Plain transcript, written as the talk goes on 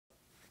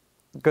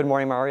Good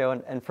morning,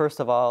 Mario. And first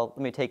of all,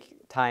 let me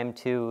take time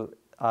to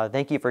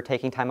thank you for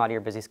taking time out of your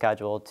busy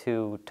schedule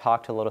to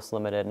talk to Lotus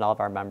Limited and all of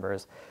our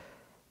members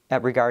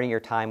regarding your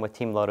time with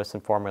Team Lotus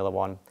in Formula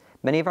One.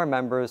 Many of our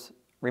members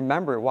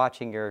remember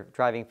watching your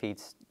driving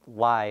feats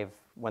live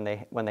when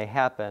they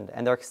happened,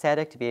 and they're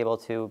ecstatic to be able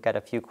to get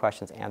a few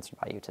questions answered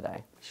by you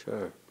today.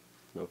 Sure,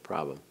 no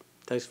problem.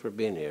 Thanks for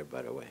being here,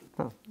 by the way.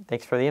 Oh,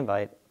 thanks for the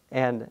invite.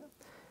 And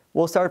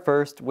we'll start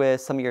first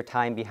with some of your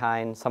time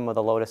behind some of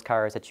the Lotus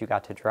cars that you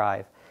got to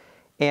drive.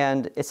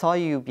 And it saw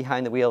you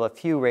behind the wheel of a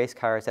few race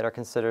cars that are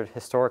considered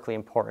historically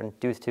important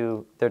due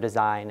to their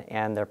design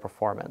and their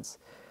performance.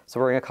 So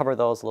we're going to cover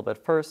those a little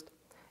bit first.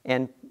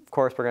 And of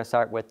course, we're going to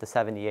start with the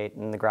 78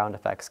 and the ground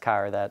effects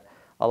car that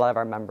a lot of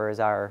our members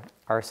are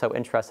so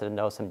interested to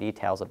know some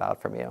details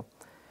about from you.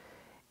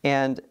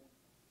 And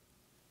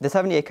the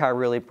 78 car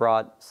really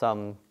brought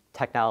some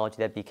technology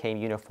that became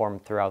uniform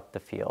throughout the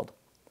field.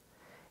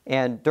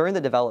 And during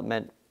the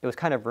development, it was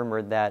kind of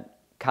rumored that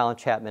Colin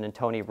Chapman and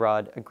Tony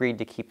Rudd agreed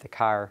to keep the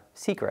car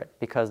secret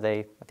because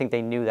I think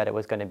they knew that it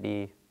was going to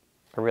be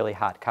a really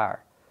hot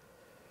car.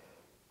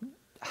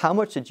 How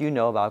much did you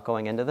know about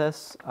going into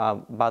this,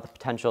 about the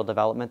potential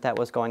development that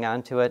was going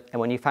on to it? And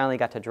when you finally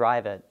got to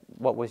drive it,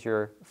 what was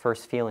your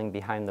first feeling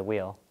behind the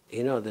wheel?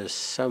 You know, there's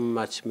so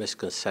much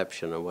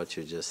misconception on what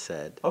you just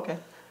said. Okay.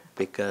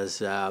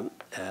 Because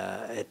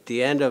at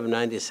the end of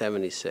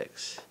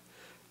 1976,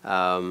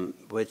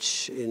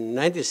 which in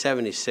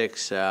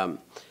 1976,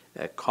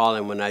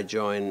 Colin, when I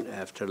joined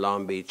after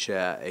Long Beach,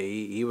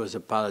 he was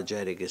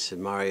apologetic. He said,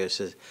 Mario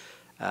says,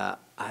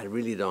 I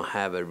really don't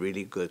have a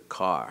really good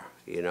car,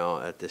 you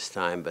know, at this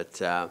time.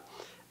 But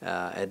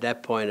at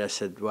that point, I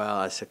said,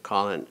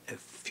 Colin,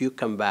 if you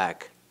come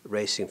back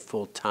racing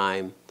full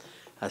time,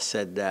 I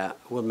said,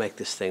 we'll make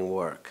this thing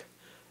work.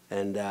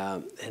 And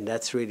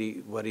that's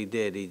really what he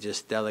did. He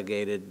just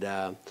delegated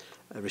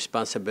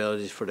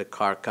responsibilities for the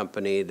car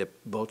company, the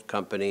boat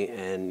company,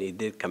 and he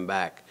did come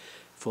back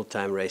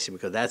full-time racing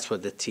because that's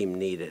what the team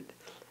needed.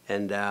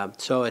 And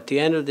so at the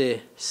end of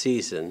the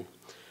season,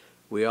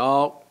 we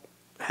all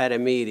had a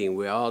meeting.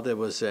 There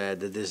was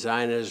the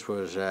designers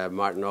was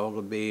Martin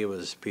Ogilvy, it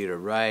was Peter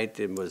Wright,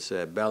 it was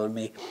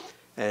Bellamy,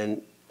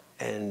 and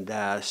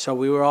so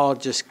we were all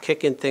just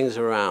kicking things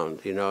around,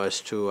 you know, as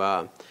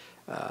to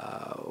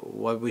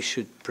what we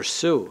should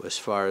pursue as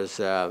far as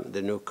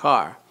the new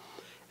car.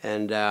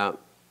 And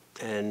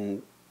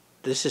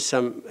this is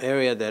some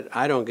area that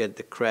I don't get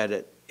the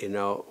credit, you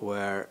know,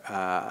 where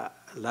a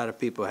lot of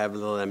people have a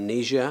little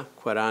amnesia,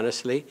 quite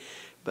honestly.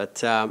 But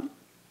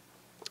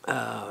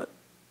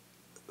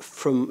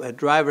from a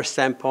driver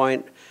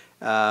standpoint,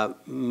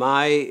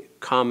 my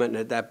comment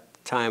at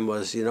that time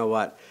was, you know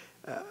what,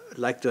 I'd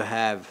like to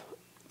have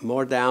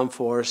more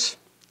downforce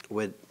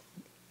with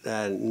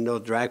no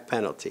drag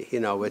penalty, you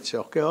know, which,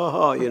 okay,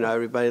 you know,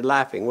 everybody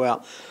laughing.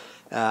 Well,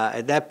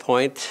 at that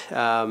point,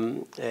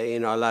 you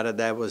know, a lot of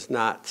that was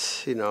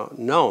not, you know,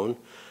 known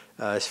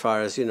as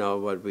far as, you know,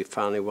 what we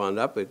finally wound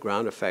up with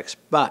ground effects.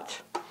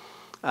 But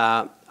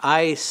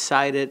I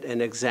cited an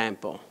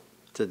example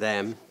to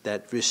them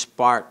that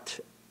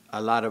sparked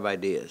a lot of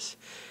ideas.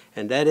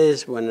 And that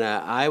is when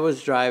I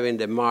was driving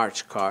the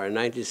March car in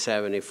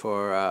 1970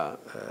 for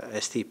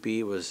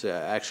STP, was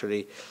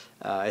actually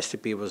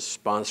STP was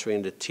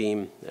sponsoring the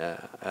team,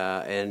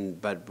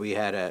 but we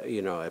had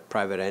a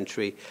private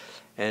entry,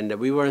 and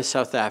we were in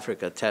South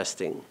Africa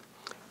testing,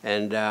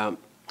 and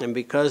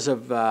because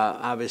of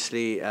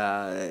obviously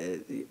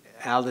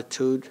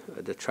altitude,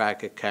 the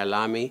track at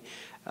Kailami,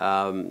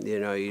 you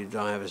know, you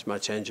don't have as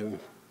much engine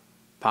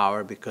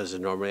power because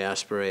of normally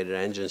aspirated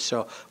engines.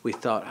 So we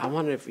thought, I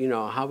wonder if, you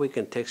know, how we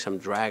can take some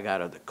drag out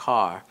of the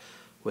car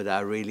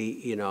without really,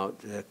 you know,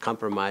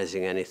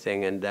 compromising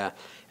anything.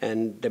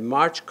 And the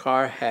March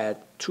car had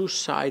two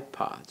side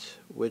pods,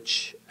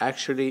 which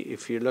actually,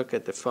 if you look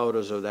at the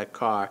photos of that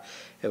car,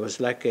 it was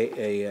like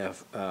a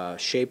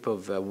shape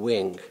of a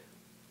wing.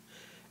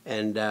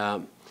 And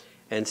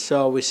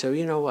so we said,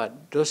 you know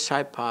what, those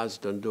side pods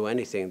don't do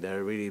anything.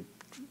 They're really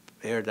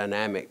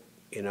aerodynamic,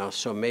 you know,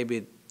 so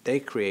maybe they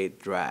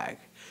create drag.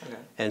 Okay.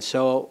 And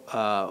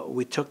so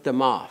we took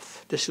them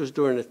off. This was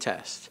during the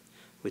test.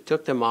 We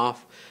took them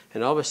off,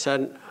 and all of a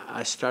sudden,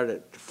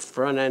 the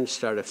front end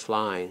started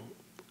flying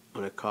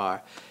on the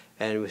car.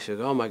 And we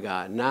said, oh my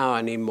God, now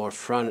I need more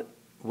front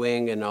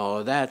wing and all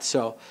of that.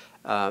 So,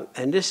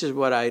 and this is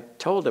what I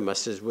told them. I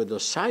said, with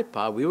those side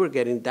pods, we were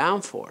getting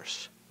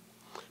downforce.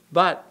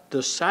 But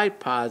those side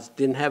pods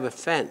didn't have a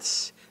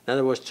fence. In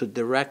other words, to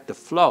direct the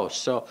flow.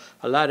 So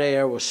a lot of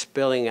air was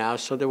spilling out,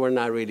 so they were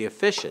not really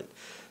efficient.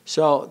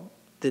 So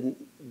the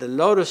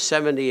Lotus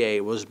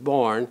 78 was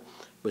born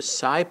with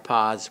side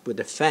pods with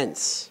a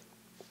fence.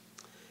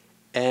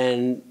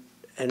 And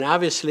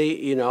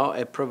obviously, you know,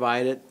 it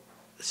provided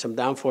some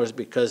downforce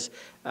because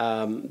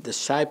the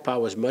side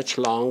pod was much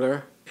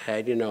longer,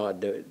 had, you know,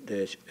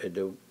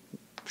 the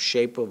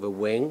shape of a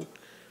wing.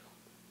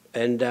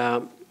 And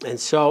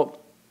so,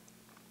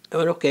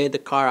 okay, the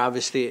car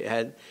obviously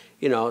had,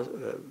 you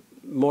know,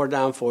 more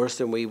downforce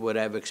than we would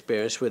have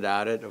experienced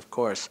without it, of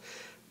course.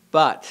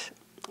 But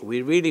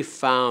we really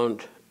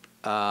found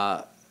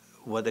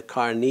what the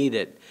car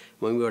needed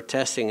when we were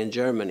testing in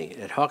Germany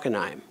at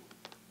Hockenheim.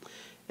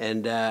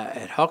 And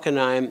at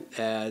Hockenheim,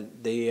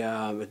 at the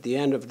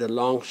end of the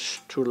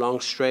two long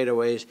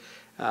straightaways,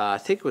 I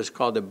think it was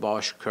called the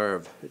Bosch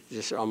curve,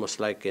 just almost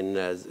like in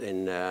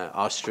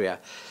Austria.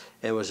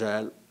 It was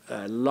a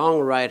long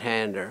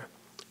right-hander,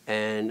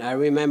 and I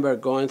remember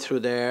going through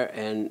there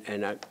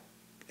and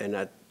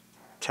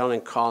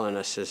telling Colin,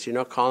 I says, you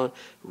know, Colin,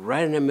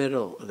 right in the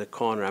middle of the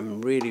corner,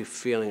 I'm really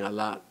feeling a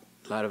lot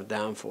of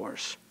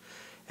downforce,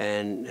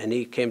 and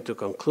he came to a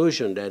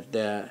conclusion that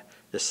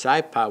the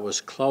side pod was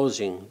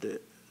closing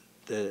the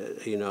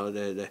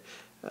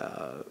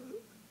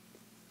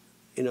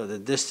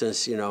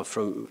distance, you know,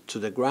 to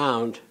the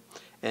ground,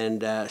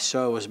 and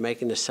so it was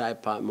making the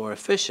side pod more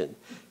efficient.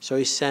 So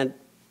he sent,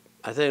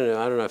 I don't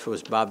know if it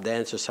was Bob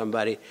Dance or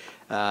somebody,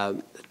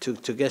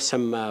 to get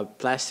some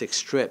plastic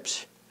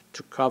strips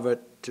to cover,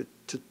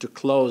 to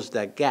close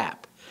that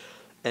gap.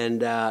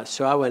 And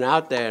so I went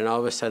out there, and all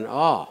of a sudden,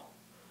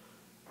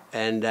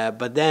 and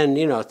but then,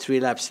 you know, 3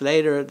 laps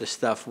later, the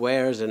stuff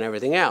wears and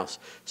everything else.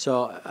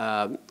 So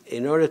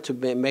in order to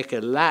make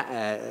it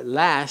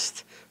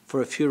last,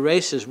 for a few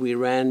races, we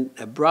ran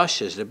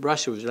brushes. The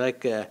brush was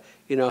like,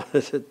 you know,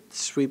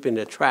 sweeping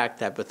the track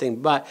type of thing.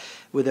 But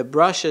with the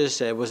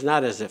brushes, it was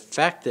not as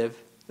effective,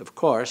 of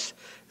course.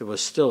 It was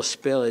still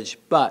spillage,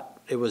 but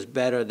it was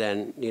better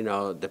than, you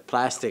know, the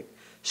plastic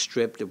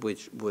strip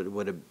which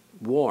would have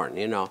worn,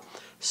 you know.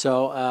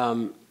 So,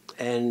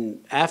 and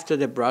after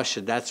the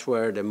brushes, that's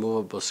where the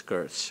movable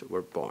skirts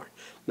were born.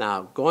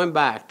 Now, going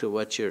back to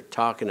what you're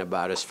talking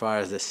about as far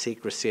as the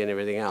secrecy and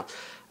everything else,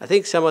 I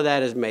think some of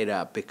that is made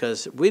up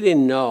because we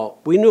didn't know.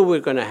 We knew we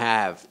were going to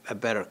have a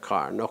better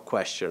car, no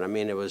question. I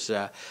mean, it was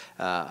a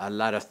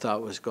lot of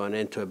thought was going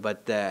into it,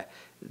 but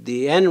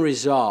the end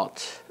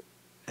result,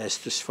 as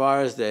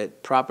far as the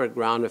proper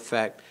ground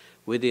effect,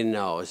 we didn't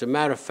know. As a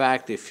matter of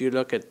fact, if you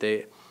look at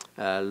the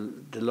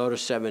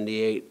Lotus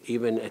 78,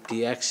 even at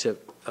the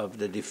exit of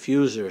the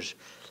diffusers,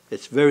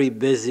 it's very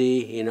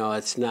busy. You know,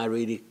 it's not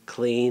really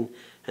clean,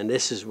 and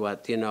this is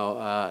what, you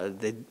know,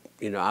 they,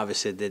 you know,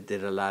 obviously they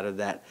did a lot of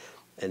that.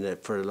 And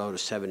for the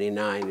Lotus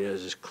 79, you know,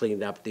 just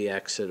cleaned up the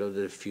exit of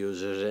the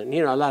diffusers, and,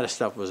 you know, a lot of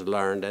stuff was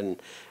learned.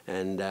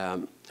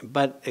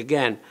 But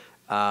again,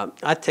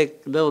 I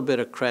take a little bit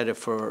of credit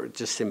for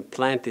just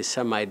implanting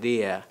some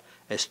idea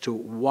as to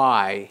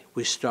why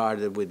we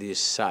started with these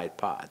side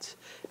pods,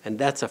 and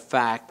that's a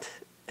fact.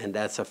 And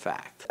that's a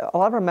fact. A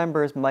lot of our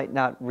members might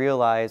not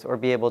realize or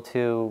be able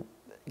to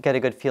get a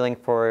good feeling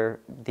for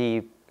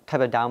the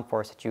type of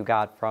downforce that you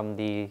got from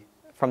the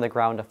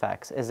ground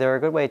effects. Is there a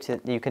good way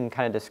you can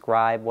kind of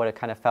describe what it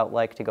kind of felt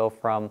like to go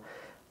from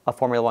a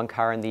Formula One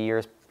car in the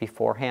years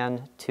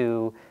beforehand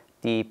to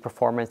the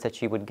performance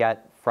that you would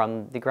get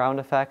from the ground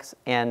effects?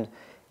 And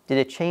did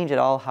it change at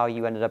all how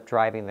you ended up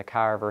driving the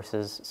car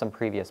versus some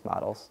previous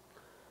models?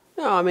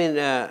 No, I mean,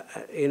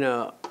 you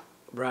know,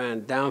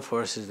 Brian,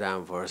 downforce is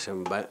downforce,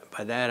 and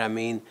by that I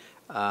mean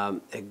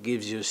it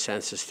gives you a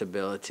sense of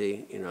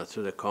stability, you know,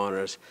 through the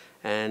corners.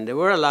 And there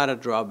were a lot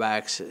of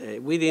drawbacks.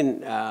 We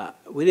didn't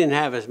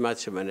have as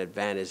much of an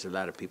advantage as a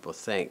lot of people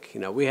think.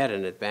 You know, we had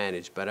an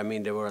advantage, but I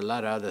mean, there were a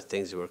lot of other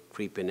things that were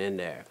creeping in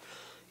there,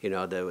 you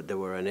know, that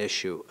were an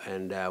issue.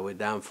 And with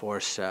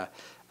downforce,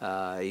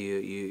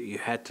 you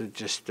had to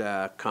just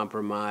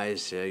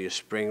compromise your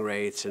spring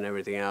rates and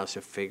everything else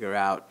to figure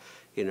out,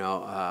 you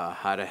know,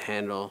 how to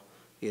handle,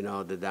 you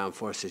know, the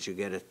downforce that you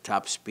get at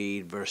top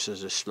speed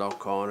versus the slow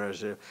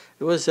corners. It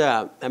was,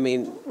 I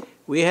mean,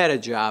 we had a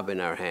job in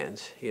our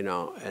hands, you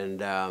know, and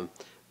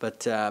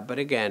but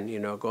again, you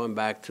know, going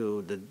back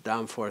to the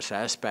downforce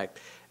aspect,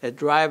 a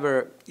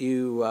driver,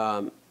 you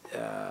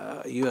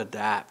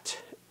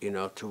adapt, you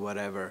know, to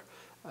whatever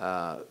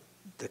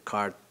the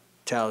car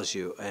tells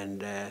you,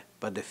 and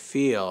but the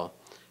feel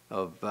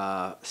of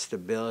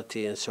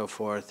stability and so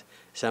forth,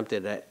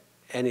 something that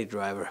any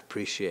driver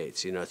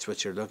appreciates. You know, it's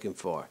what you're looking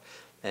for.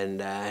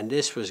 And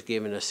this was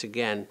giving us,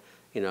 again,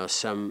 you know,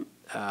 some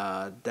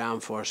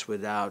downforce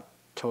without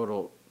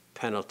total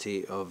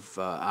penalty of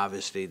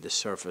obviously the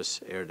surface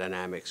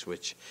aerodynamics,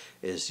 which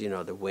is, you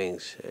know, the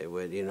wings.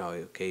 With, you know,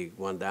 okay,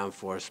 one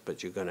downforce,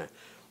 but you're gonna,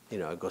 you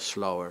know, go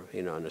slower,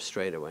 you know, in the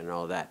straightaway and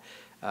all that.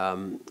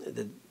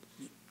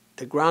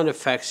 The ground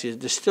effects,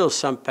 there's still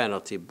some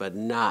penalty, but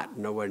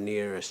nowhere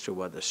near as to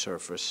what the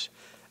surface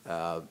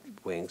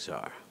wings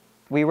are.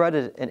 We read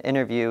an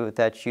interview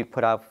that you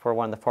put out for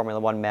one of the Formula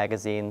One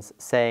magazines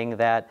saying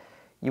that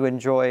you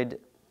enjoyed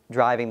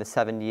driving the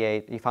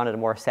 78. You found it a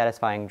more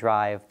satisfying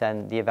drive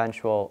than the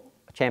eventual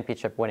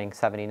championship-winning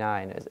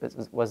 79.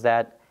 Was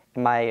that,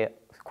 am I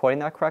quoting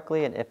that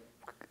correctly? And if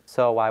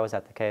so, why was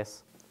that the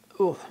case?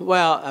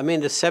 Well, I mean,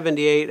 the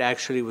 78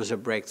 actually was a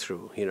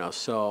breakthrough, you know,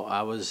 so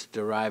I was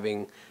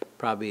deriving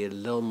probably a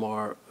little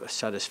more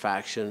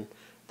satisfaction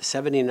The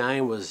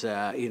 79 was,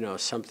 you know,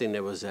 something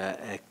that was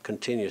a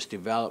continuous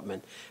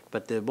development.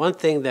 But the one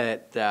thing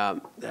that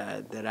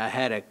that I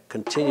had a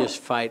continuous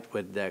fight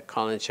with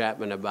Colin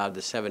Chapman about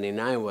the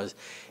 79 was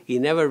he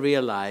never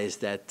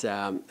realized that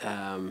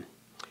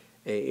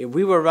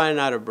we were running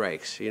out of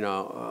brakes. You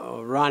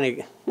know,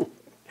 Ronnie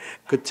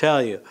could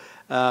tell you.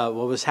 What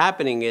was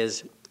happening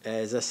is,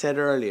 as I said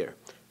earlier,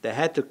 they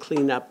had to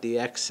clean up the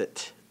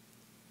exit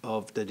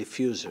of the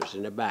diffusers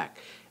in the back.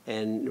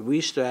 And we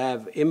used to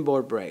have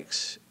inboard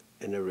brakes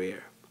in the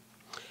rear.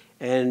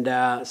 And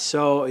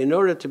so in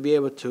order to be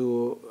able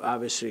to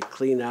obviously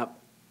clean up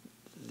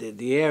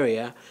the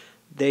area,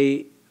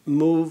 they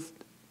moved,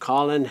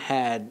 Colin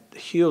had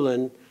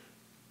Hewlin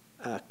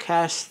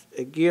cast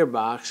a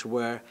gearbox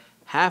where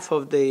half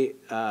of the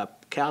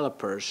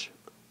calipers,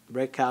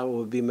 brake caliper,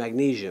 would be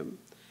magnesium,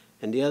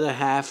 and the other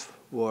half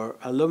were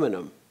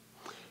aluminum.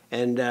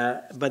 And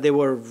but they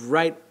were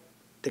right.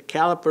 The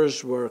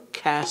calipers were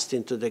cast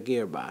into the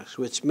gearbox,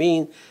 which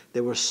means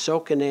they were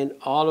soaking in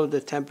all of the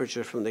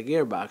temperature from the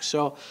gearbox.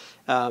 So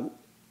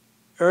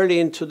early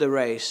into the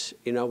race,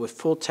 you know, with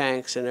full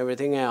tanks and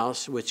everything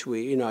else, which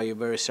we, you know, you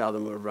very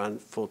seldom would run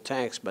full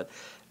tanks, but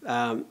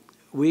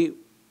we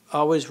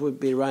always would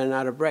be running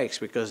out of brakes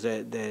because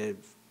the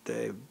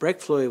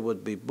brake fluid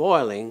would be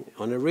boiling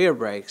on the rear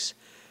brakes.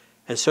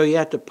 And so you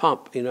had to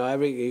pump, you know,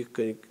 you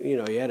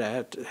had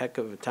a heck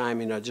of a time,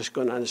 you know, just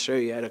going down the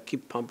street, you had to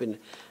keep pumping,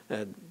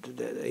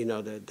 you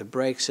know, the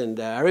brakes. And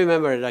I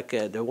remember like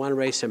the one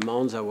race in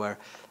Monza where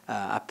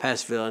I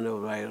passed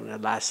Villeneuve right on the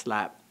last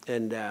lap,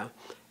 and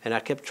I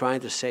kept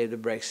trying to save the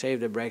brakes,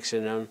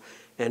 and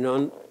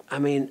I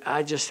mean,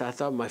 I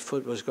thought my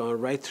foot was going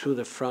right through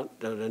the front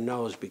of the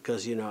nose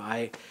because, you know,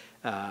 I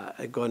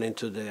gone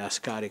into the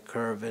Ascari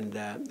curve, and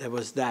it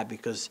was that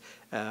because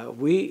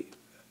we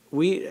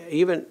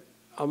even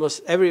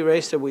almost every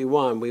race that we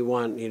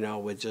won, you know,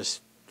 with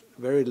just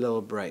very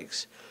little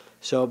brakes.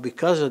 So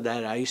because of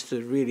that, I used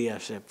to really, I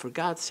said, for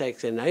God's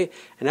sakes, and I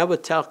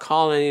would tell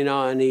Colin, you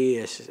know, and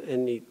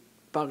he'd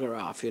bugger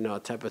off, you know,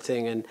 type of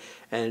thing,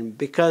 and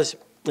because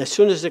as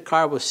soon as the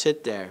car would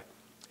sit there,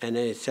 and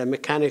it's a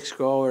mechanics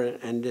go over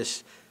and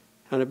this,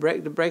 on the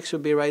brakes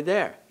would be right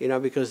there, you know,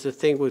 because the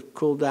thing would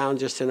cool down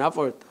just enough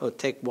or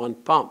take one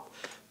pump,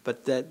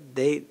 but that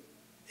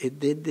it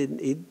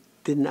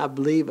did not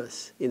believe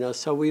us, you know.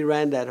 So we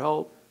ran that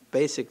whole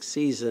basic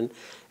season,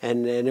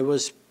 and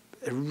it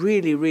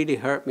really, really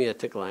hurt me at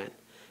Tiglan.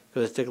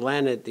 Because at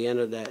Tiglan at the end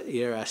of that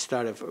year, I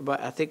started, but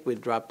I think we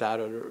dropped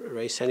out of the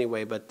race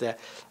anyway. But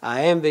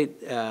I envied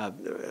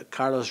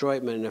Carlos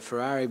Reutemann in the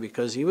Ferrari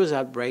because he was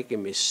out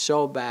braking me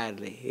so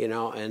badly, you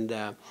know.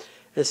 And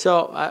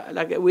so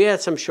like we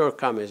had some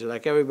shortcomings.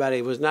 Like everybody,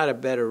 it was not a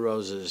bed of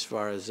roses as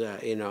far as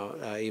you know,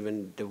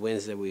 even the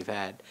wins that we've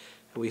had.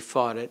 We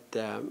fought it,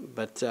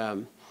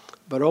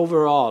 but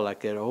overall,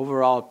 like an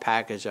overall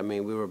package, I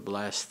mean, we were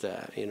blessed,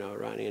 you know,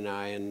 Ronnie and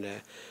I,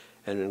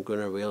 and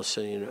Gunnar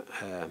Wilson, you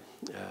know,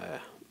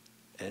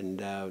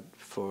 and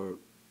for,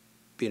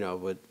 you know,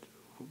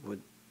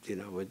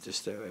 with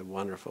just a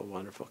wonderful,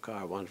 wonderful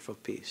car, wonderful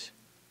piece.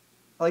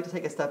 I'd like to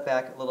take a step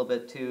back a little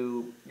bit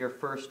to your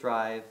first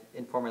drive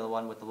in Formula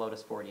One with the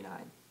Lotus 49.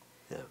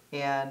 Yeah.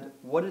 And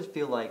what did it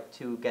feel like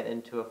to get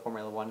into a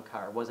Formula One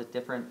car? Was it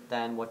different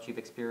than what you've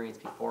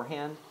experienced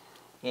beforehand?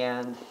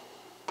 And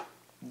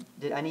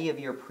did any of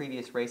your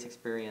previous race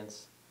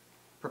experience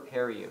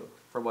prepare you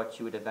for what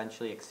you would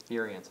eventually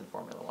experience in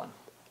Formula One?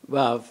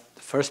 Well,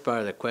 the first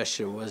part of the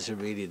question, was it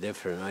really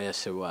different? Oh,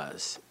 yes, it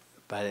was,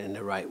 but in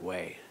the right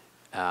way.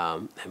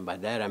 And by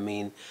that I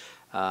mean,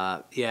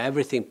 yeah,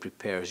 everything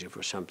prepares you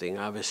for something.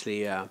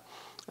 Obviously,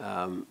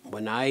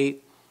 when I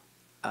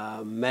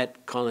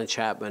met Colin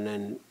Chapman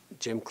and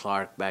Jim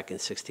Clark back in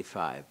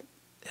 '65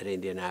 at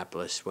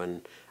Indianapolis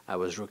when I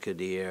was Rookie of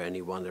the Year and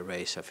he won the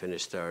race, I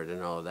finished third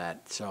and all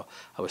that. So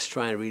I was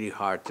trying really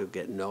hard to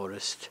get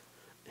noticed,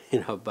 you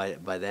know,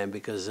 by them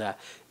because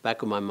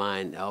back in my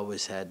mind, I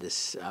always had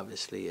this,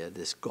 obviously,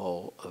 this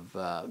goal of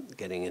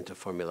getting into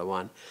Formula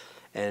One.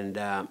 And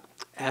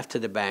after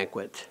the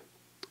banquet,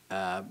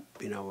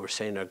 you know, we're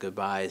saying our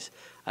goodbyes.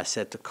 I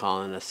said to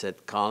Colin,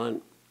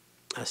 Colin,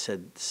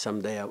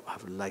 someday I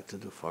would like to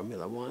do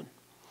Formula One.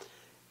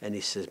 And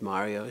he says,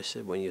 Mario, he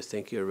said, when you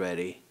think you're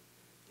ready,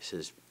 he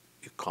says,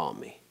 you call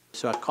me.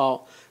 So I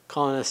called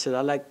Colin, I said,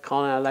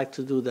 Colin, I'd like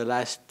to do the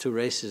last two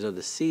races of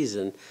the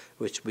season,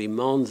 which would be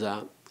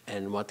Monza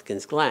and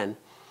Watkins Glen.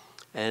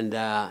 And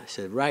he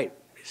said, right.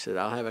 He said,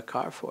 I'll have a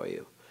car for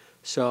you.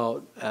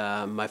 So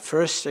my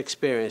first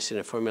experience in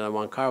a Formula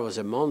One car was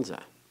at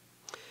Monza.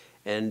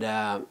 And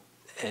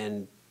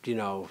you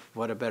know,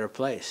 what a better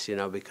place, you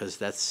know, because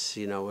that's,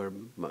 you know, where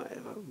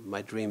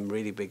my dream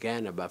really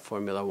began about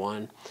Formula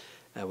One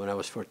when I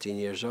was 14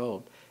 years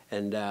old.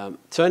 And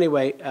so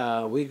anyway,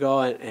 we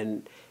go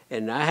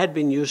and I had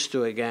been used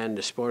to, again,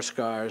 the sports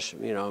cars,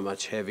 you know,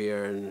 much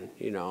heavier and,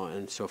 you know,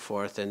 and so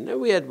forth. And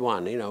we had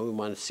won, you know, we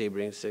won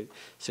Sebring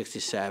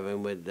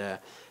 67 with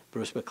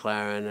Bruce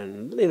McLaren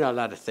and, you know, a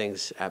lot of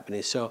things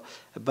happening. So,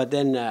 but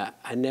then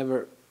I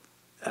never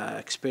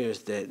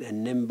experienced a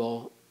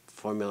nimble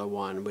Formula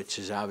One, which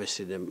is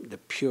obviously the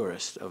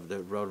purest of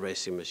the road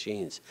racing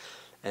machines.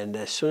 And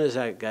as soon as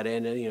I got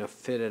in and,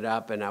 fitted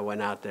up, and I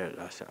went out there,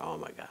 I said, oh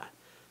my God,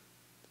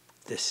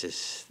 this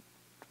is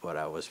what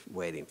I was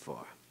waiting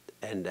for.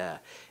 And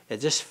it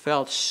just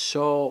felt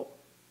so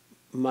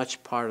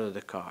much part of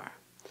the car.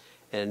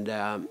 And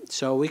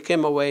so we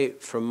came away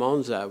from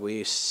Monza.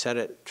 We set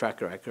a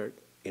track record,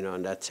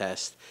 in that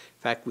test.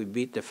 In fact, we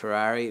beat the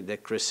Ferrari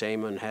that Chris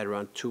Amon had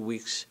run 2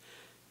 weeks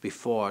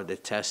before. They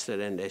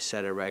tested and they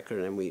set a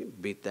record, and we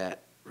beat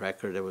that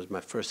record. It was my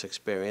first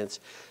experience.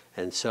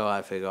 And so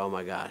I figured, oh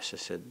my gosh, I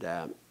said,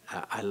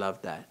 I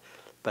love that.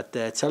 But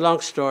it's a long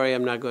story.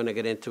 I'm not going to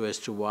get into as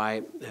to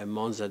why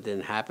Monza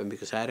didn't happen,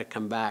 because I had to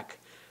come back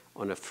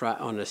on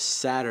a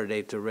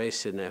Saturday to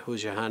race in a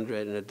Hoosier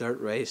 100 in a dirt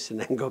race, and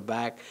then go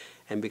back.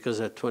 And because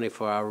of the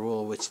 24-hour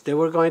rule, which they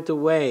were going to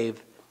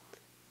waive,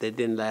 they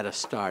didn't let us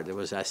start. It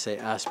was, I say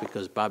us,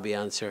 because Bobby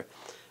Unser,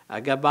 I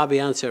got Bobby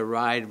Unser a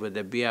ride with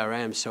the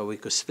BRM so we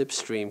could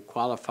slipstream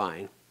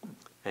qualifying.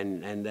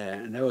 And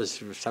that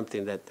was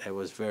something that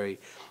was very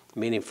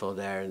meaningful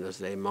there in those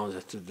days,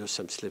 Monza, to do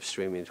some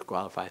slipstreaming to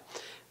qualify.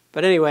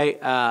 But anyway,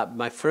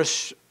 my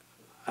first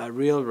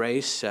real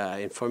race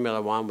in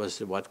Formula One was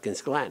the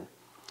Watkins Glen.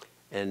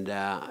 And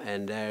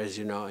there's,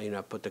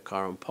 put the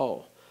car on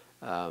pole.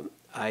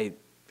 I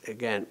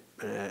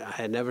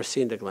had never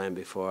seen the Glen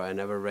before. I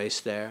never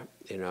raced there.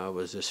 It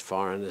was as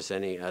foreign as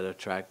any other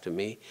track to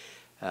me.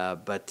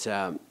 But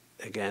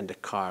again, the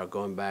car,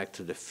 going back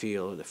to the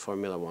feel of the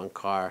Formula One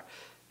car,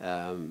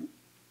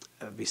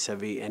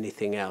 vis-a-vis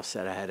anything else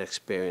that I had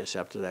experienced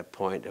up to that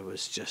point, it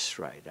was just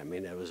right. I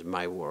mean, it was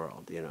my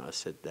world. I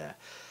said,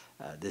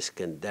 this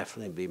can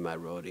definitely be my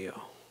rodeo.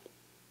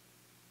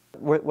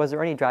 Was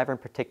there any driver in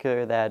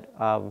particular that,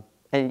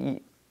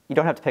 and you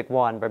don't have to pick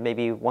one, but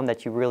maybe one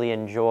that you really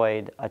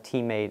enjoyed a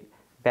teammate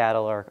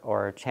battle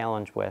or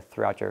challenge with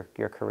throughout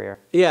your career?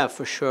 Yeah,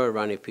 for sure,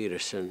 Ronnie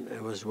Peterson.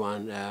 It was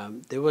one.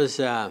 There was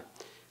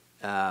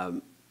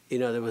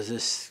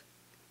this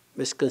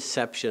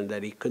misconception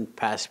that he couldn't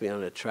pass me on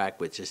the track,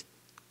 which is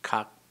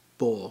cock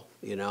bull,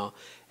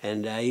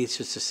 And he used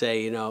to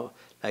say,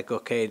 like,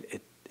 okay,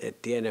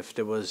 at the end, if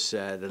there was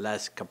the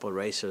last couple of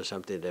races or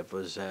something, that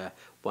was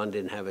one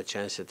didn't have a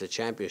chance at the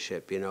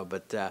championship,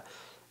 But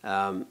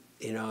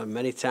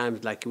many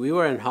times, like we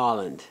were in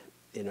Holland,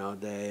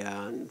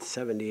 in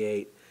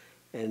 '78,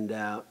 and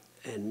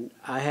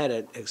I had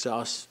an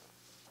exhaust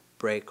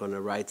brake on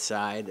the right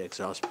side,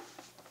 exhaust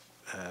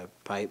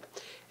pipe,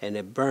 and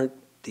it burnt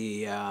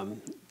the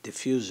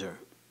diffuser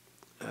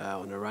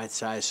on the right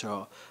side,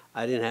 so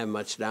I didn't have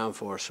much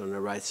downforce on the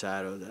right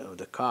side of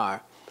the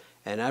car,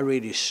 and I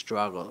really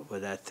struggled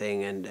with that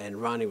thing.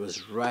 And Ronnie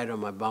was right on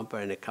my bumper,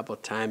 and a couple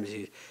of times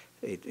he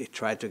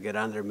tried to get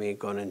under me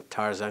going in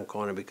Tarzan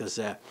corner, because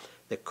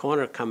the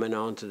corner coming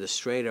onto the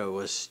straighter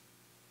was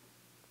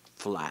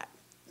flat,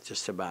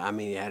 just about. I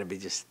mean, you had to be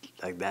just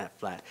like that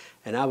flat.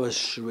 And I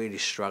was really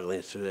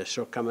struggling through this.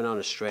 So coming on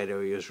the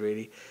straighter, he was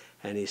really,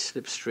 and he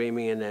slipped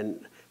streaming, and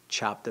then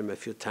chopped him a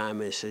few times.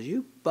 And he says,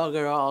 "You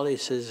bugger all." He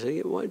says,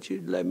 "Why don't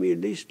you let me at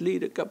least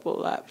lead a couple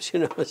of laps?"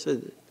 I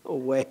said, "No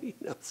way."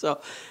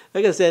 So,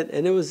 like I said,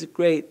 and it was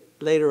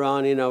great. Later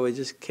on, we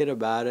just kid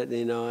about it.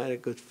 I had a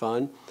good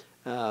fun.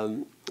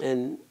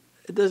 And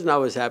it doesn't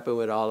always happen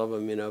with all of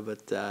them,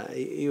 but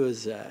he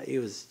was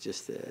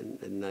just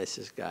the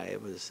nicest guy.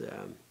 It was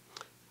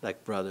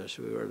like brothers.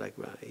 We were like,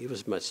 he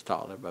was much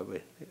taller, but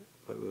we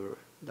were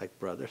like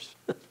brothers.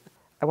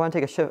 I want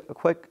to take a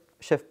quick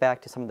shift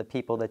back to some of the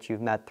people that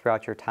you've met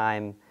throughout your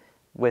time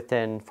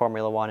within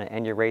Formula One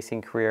and your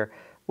racing career.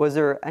 Was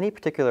there any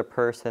particular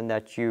person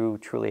that you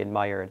truly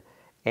admired?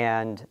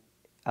 And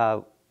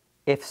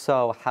if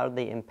so, how did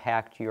they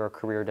impact your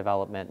career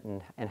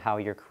development and how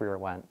your career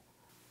went?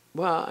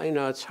 Well,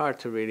 it's hard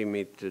to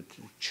really to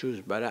choose,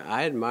 but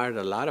I admired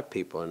a lot of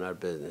people in our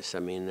business. I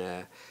mean,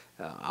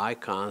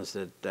 icons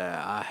that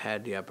I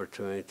had the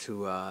opportunity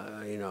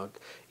to,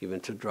 even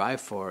to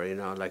drive for,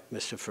 like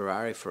Mr.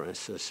 Ferrari, for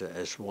instance,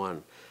 as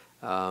one.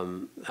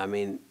 I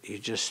mean,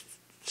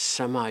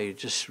 somehow you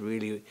just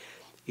really,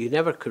 you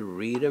never could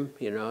read him,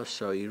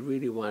 so you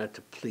really wanted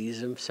to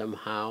please him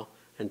somehow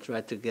and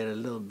try to get a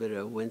little bit of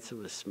a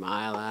winsome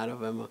smile out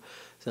of him or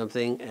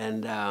something.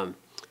 And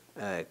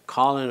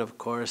Colin, of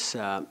course,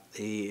 to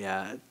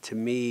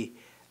me,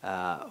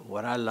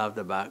 what I loved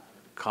about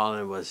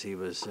Colin was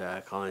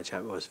Colin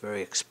Chapman was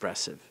very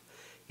expressive.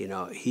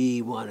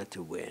 He wanted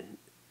to win,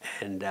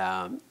 and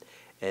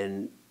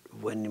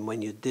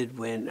when you did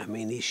win, I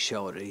mean, he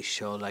showed it. He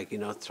showed, like,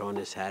 throwing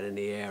his hat in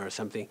the air or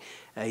something.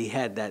 He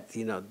had that,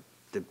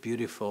 the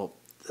beautiful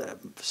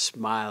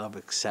smile of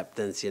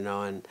acceptance,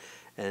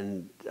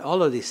 and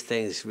all of these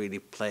things really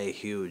play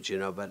huge,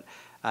 But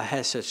I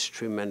had such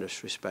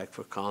tremendous respect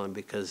for Colin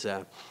because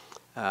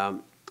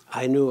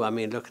I knew, I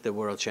mean, look at the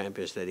world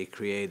champions that he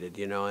created,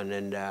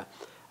 and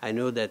I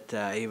knew that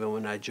even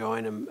when I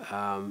joined him,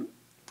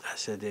 I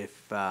said,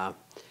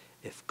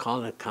 if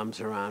Colin comes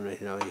around,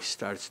 he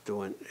starts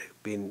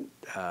being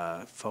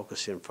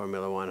focused in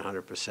Formula One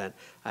 100%,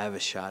 I have a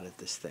shot at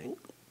this thing.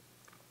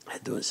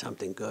 doing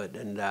something good.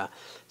 And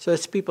so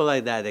it's people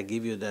like that that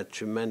give you that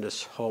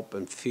tremendous hope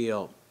and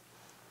feel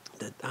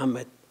that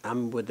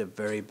I'm with the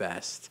very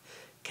best.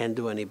 Can't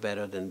do any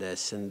better than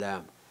this. And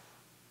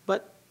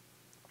but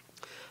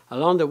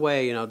along the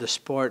way, you know, the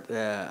sport,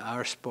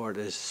 our sport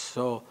is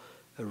so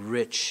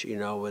rich, you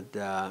know, with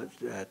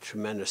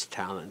tremendous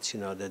talents. You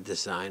know, the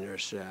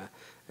designers,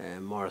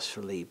 Maurice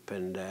Philippe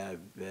and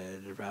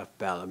Ralph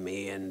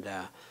Bellamy, and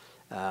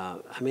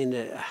I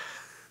mean,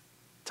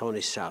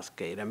 Tony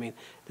Southgate. I mean,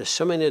 there's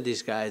so many of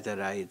these guys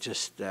that I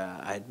just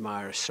I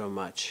admire so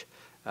much.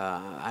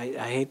 I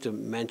hate to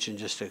mention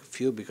just a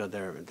few because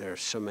there are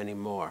so many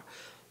more.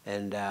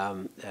 And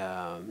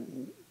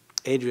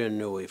Adrian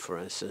Newey, for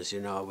instance,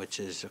 you know, which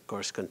is, of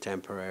course,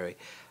 contemporary.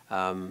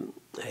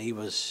 He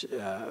was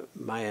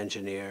my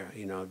engineer,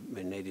 you know,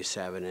 in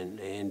 '87 in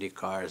Indy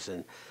cars,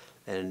 and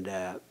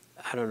I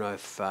don't know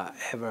if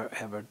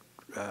ever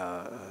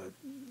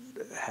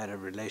had a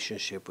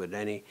relationship with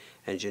any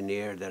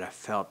engineer that I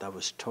felt that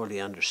was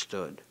totally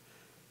understood.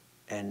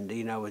 And,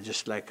 you know, it was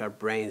just like our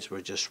brains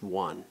were just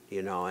one,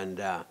 you know, and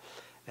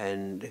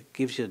it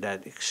gives you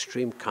that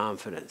extreme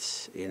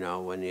confidence, you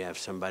know, when you have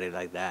somebody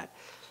like that.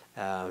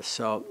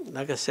 So,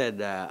 like I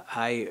said,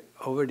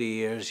 over the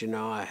years, you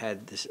know, I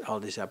had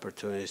all these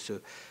opportunities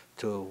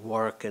to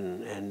work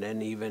and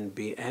then even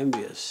be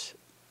envious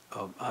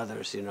of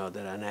others, you know,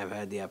 that I never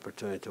had the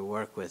opportunity to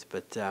work with.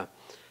 But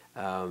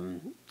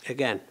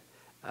again,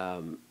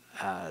 the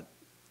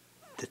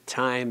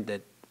time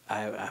that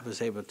I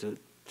was able to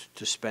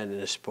spend in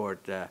the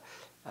sport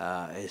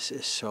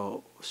is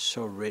so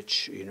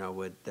rich, you know,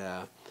 with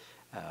the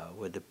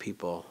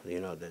people,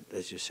 you know, that,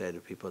 as you said, the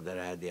people that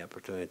I had the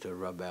opportunity to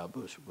rub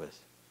elbows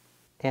with.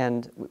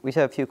 And we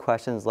have a few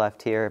questions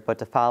left here, but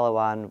to follow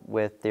on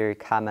with your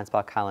comments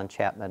about Colin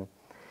Chapman,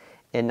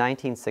 in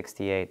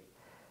 1968,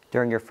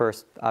 during your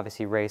first,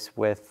 obviously, race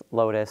with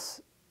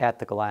Lotus at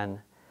the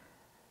Glen,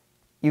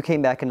 you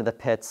came back into the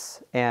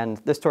pits, and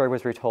this story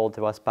was retold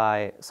to us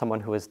by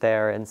someone who was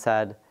there and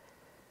said,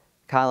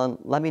 Colin,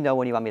 let me know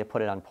when you want me to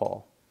put it on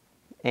pole.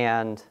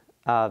 And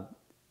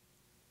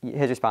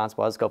his response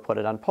was, go put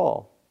it on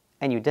pole.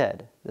 And you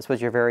did. This was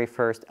your very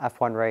first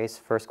F1 race,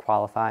 first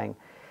qualifying,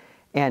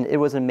 and it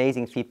was an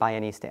amazing feat by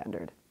any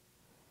standard.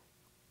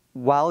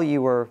 While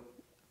you were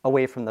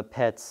away from the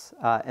pits,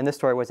 and this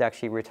story was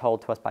actually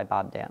retold to us by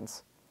Bob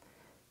Dance,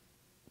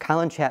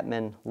 Colin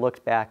Chapman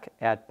looked back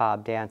at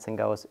Bob Dance and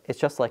goes, it's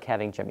just like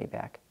having Jimmy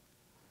back.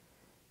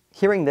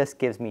 Hearing this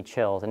gives me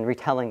chills, and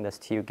retelling this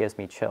to you gives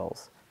me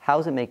chills. How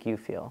does it make you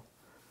feel?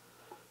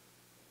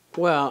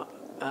 Well,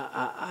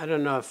 I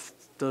don't know if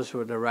those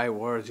were the right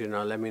words, you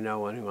know, let me know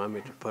when you want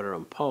me to put it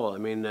on pole. I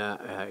mean,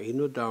 he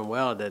knew darn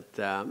well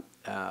that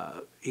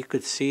he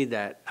could see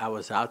that I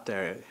was out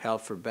there hell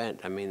for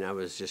bent. I mean, I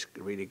was just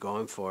really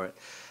going for it.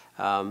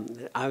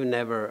 I've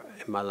never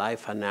in my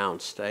life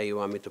announced, hey, you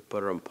want me to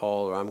put her on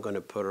pole, or I'm going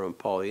to put her on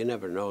pole. You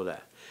never know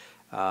that.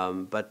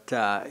 But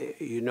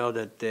you know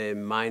that the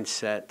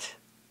mindset,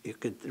 you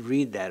could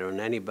read that on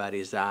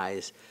anybody's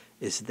eyes,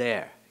 is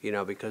there, you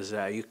know, because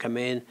you come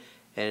in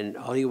and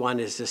all you want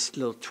is this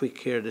little tweak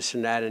here, this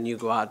and that, and you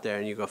go out there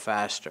and you go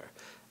faster.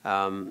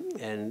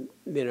 And,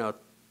 you know,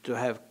 to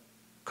have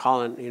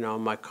Colin, you know,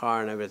 in my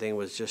car and everything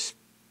was just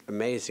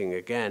amazing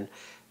again.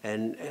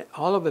 And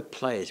all of it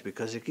plays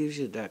because it gives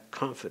you that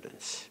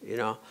confidence, you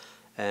know.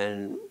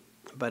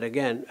 But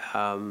again,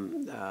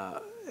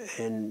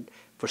 and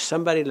for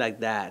somebody like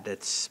that,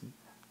 that's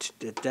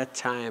at that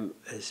time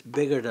is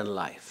bigger than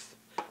life.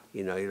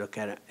 You know, you look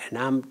at it, and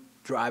I'm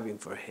driving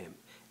for him,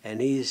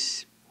 and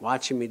he's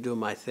watching me do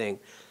my thing.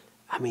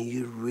 I mean,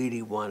 you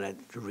really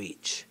want to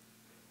reach.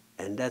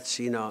 And that's,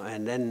 you know,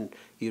 and then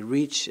you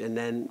reach,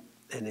 and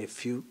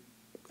if you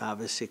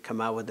obviously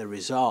come out with the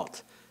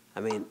result, I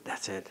mean,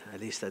 that's it. At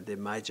least I did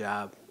my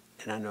job,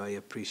 and I know he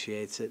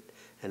appreciates it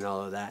and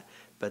all of that.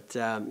 But,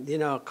 you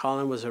know,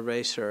 Colin was a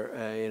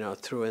racer, you know,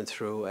 through and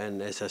through.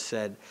 And as I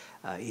said,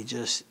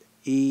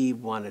 he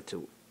wanted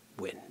to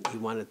win. He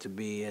wanted to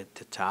be at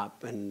the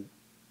top, and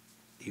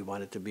you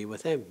wanted to be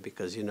with him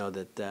because you know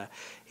that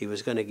he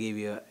was going to give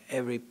you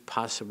every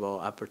possible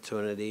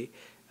opportunity,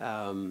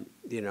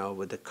 you know,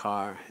 with the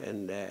car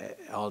and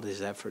all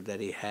this effort that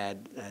he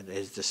had at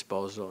his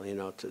disposal, you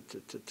know,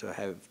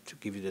 to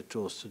give you the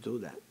tools to do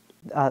that.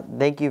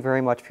 Thank you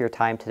very much for your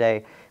time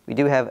today. We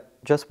do have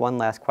just one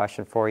last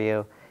question for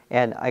you.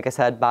 And like I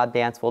said, Bob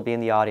Dance will be in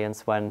the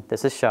audience when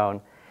this is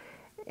shown.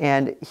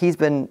 And he's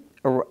been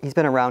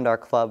around our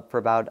club for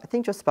about, I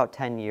think, just about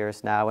 10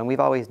 years now. And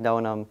we've always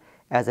known him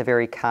as a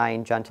very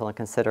kind, gentle, and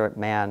considerate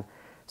man.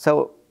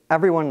 So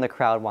everyone in the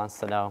crowd wants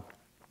to know,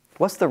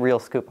 what's the real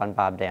scoop on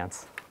Bob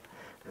Dance?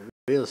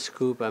 Real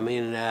scoop, I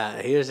mean,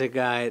 here's a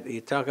guy,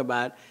 you talk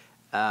about,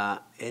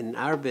 in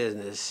our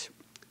business,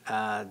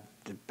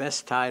 the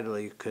best title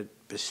you could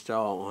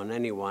bestow on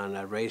anyone,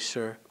 a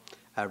racer,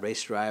 a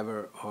race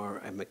driver, or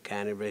a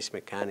mechanic, race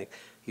mechanic,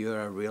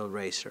 you're a real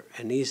racer.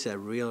 And he's a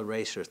real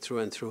racer through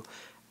and through.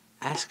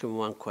 Ask him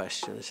one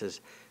question. He says,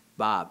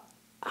 Bob,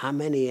 how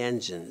many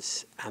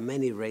engines, how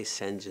many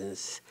race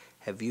engines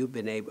have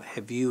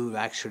you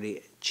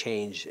actually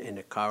changed in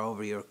a car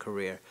over your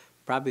career?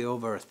 Probably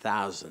over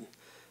 1,000.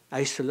 I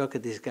used to look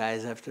at these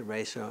guys after the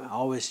race,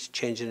 always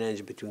changing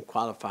engine between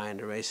qualifying,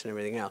 the race, and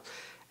everything else.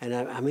 And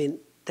I mean,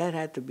 that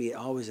had to be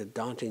always a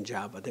daunting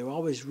job, but they were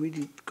always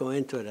really go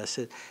into it. I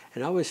said,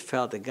 and I always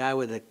felt a guy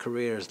with a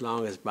career as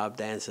long as Bob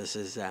Danza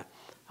says, I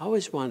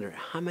always wonder,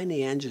 how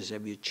many engines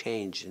have you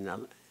changed in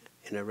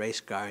a race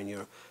car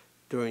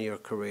during your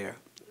career?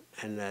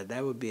 And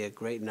that would be a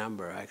great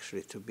number,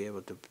 actually, to be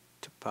able to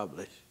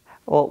publish.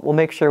 Well, we'll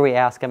make sure we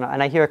ask him.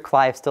 And I hear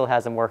Clive still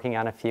has him working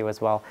on a few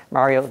as well.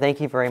 Mario, thank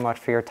you very much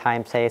for your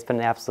time today. It's been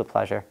an absolute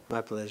pleasure.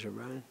 My pleasure,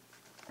 Brian.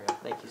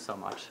 Thank you so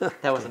much.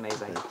 That was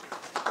amazing.